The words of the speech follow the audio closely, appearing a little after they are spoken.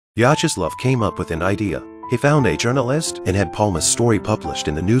Vyacheslav came up with an idea. He found a journalist and had Palma's story published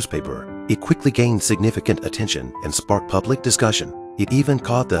in the newspaper. It quickly gained significant attention and sparked public discussion. It even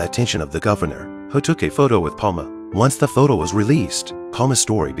caught the attention of the governor, who took a photo with Palma. Once the photo was released, Palma's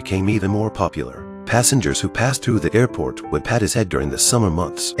story became even more popular. Passengers who passed through the airport would pat his head during the summer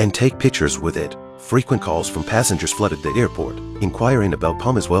months and take pictures with it. Frequent calls from passengers flooded the airport, inquiring about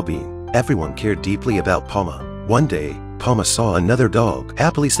Palma's well-being. Everyone cared deeply about Palma. One day, Palma saw another dog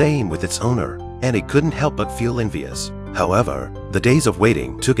happily staying with its owner, and he couldn't help but feel envious. However, the days of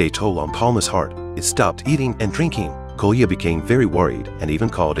waiting took a toll on Palma's heart. It stopped eating and drinking. Kolya became very worried and even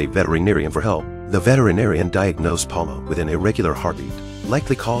called a veterinarian for help. The veterinarian diagnosed Palma with an irregular heartbeat,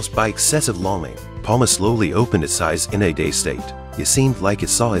 likely caused by excessive longing. Palma slowly opened its eyes in a dazed state. It seemed like it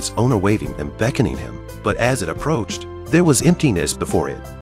saw its owner waving and beckoning him, but as it approached, there was emptiness before it.